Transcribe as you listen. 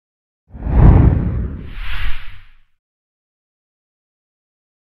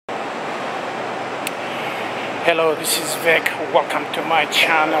Hello, this is Vic. Welcome to my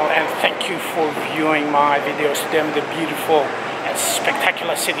channel and thank you for viewing my videos today in the beautiful and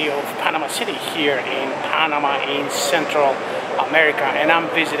spectacular city of Panama City here in Panama in Central America, and I'm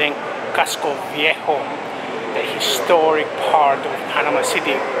visiting Casco Viejo, the historic part of Panama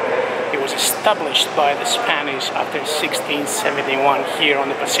City. It was established by the Spanish after 1671 here on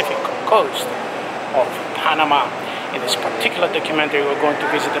the Pacific coast of Panama. In this particular documentary, we're going to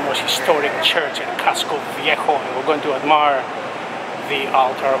visit the most historic church at Casco Viejo, and we're going to admire the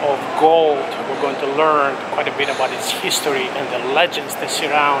altar of gold. We're going to learn quite a bit about its history and the legends that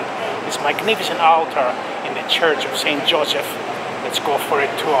surround this magnificent altar in the Church of St. Joseph. Let's go for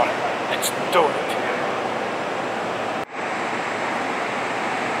a tour. Let's do it.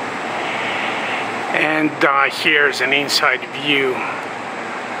 And here's an inside view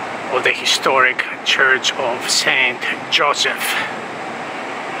of the historic Church of St. Joseph,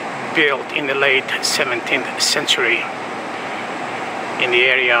 built in the late 17th century in the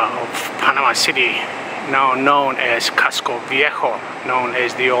area of Panama City, now known as Casco Viejo, known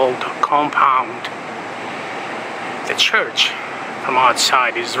as the Old Compound. The church from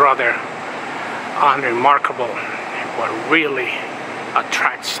outside is rather unremarkable. What really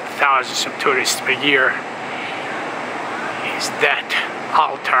attracts thousands of tourists per year is that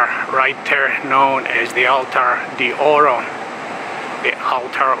altar right there, known as the Altar de Oro, the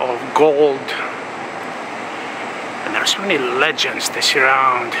altar of gold. And there are so many legends that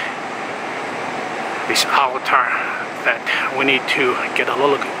surround this altar that we need to get a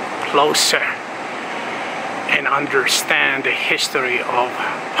little closer and understand the history of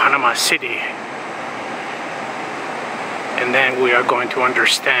Panama City. And then we are going to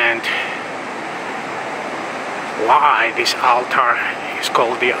understand why this altar is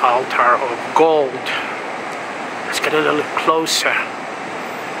called the Altar of Gold. Let's get a little closer.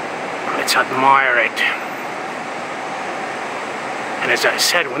 Let's admire it. And as I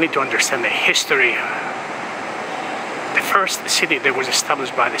said, we need to understand the history. The first city that was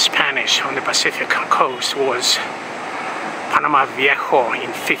established by the Spanish on the Pacific coast was Panama Viejo in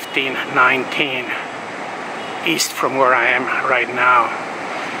 1519, east from where I am right now.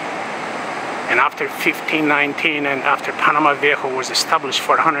 And after 1519 and after Panama Viejo was established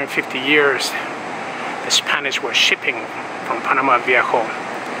for 150 years, the Spanish were shipping from Panama Viejo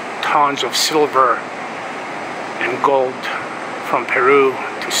tons of silver and gold from Peru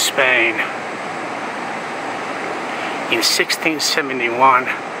to Spain. In 1671,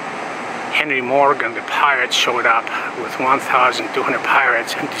 Henry Morgan, the pirate, showed up with 1,200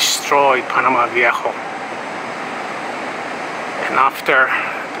 pirates and destroyed Panama Viejo. And after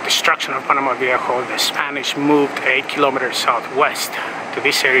destruction of Panama Viejo, the Spanish moved 8 kilometers southwest to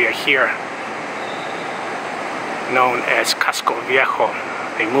this area here, known as Casco Viejo.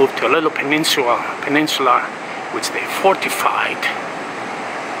 They moved to a little peninsula which they fortified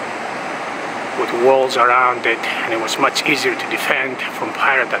with walls around it, and it was much easier to defend from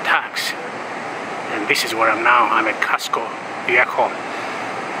pirate attacks. And this is where I'm now. I'm at Casco Viejo,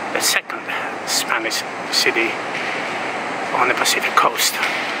 the second Spanish city on the Pacific coast.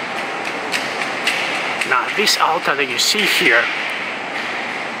 Now, this altar that you see here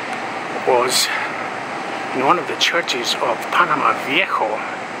was in one of the churches of Panama Viejo,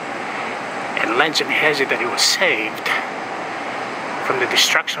 and legend has it that it was saved from the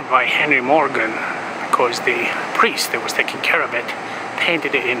destruction by Henry Morgan because the priest that was taking care of it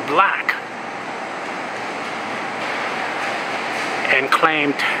painted it in black and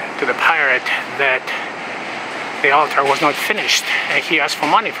claimed to the pirate that the altar was not finished, and he asked for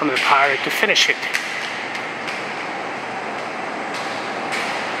money from the pirate to finish it.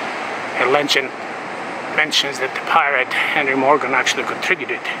 A legend mentions that the pirate Henry Morgan actually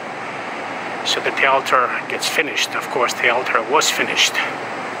contributed so that the altar gets finished. Of course, the altar was finished.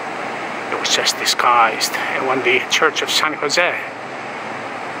 It was just disguised. And when the Church of San Jose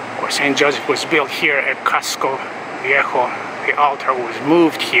or St. Joseph was built here at Casco Viejo, the altar was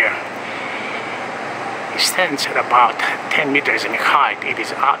moved here. It stands at about 10 meters in height. It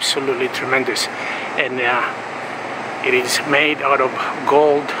is absolutely tremendous, and it is made out of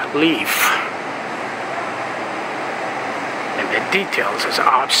gold leaf. And the details is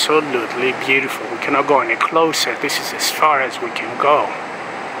absolutely beautiful. We cannot go any closer. This is as far as we can go.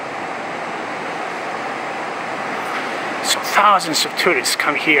 So thousands of tourists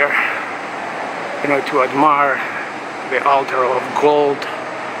come here, to admire the altar of gold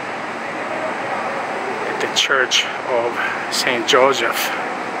at the Church of St. Joseph.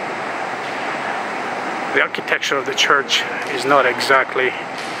 The architecture of the church is not exactly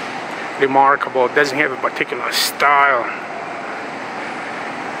remarkable. It doesn't have a particular style,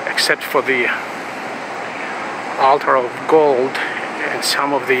 except for the altar of gold and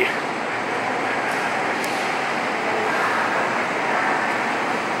some of the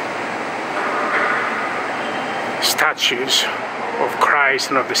statues of Christ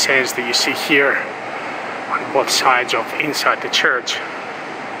and of the saints that you see here on both sides of inside the church.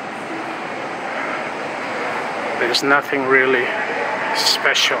 There's nothing really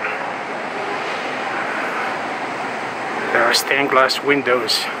special. There are stained glass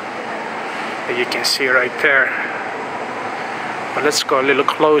windows that you can see right there. But let's go a little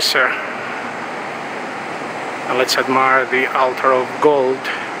closer and let's admire the altar of gold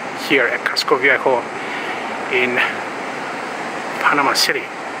here at Casco Viejo in Panama City,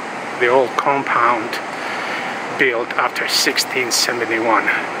 the old compound built after 1671.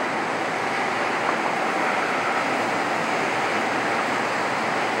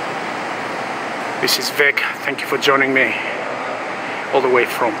 This is Vic. Thank you for joining me all the way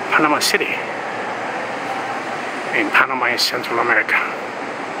from Panama City in Panama in Central America.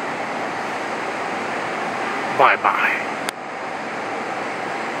 Bye bye.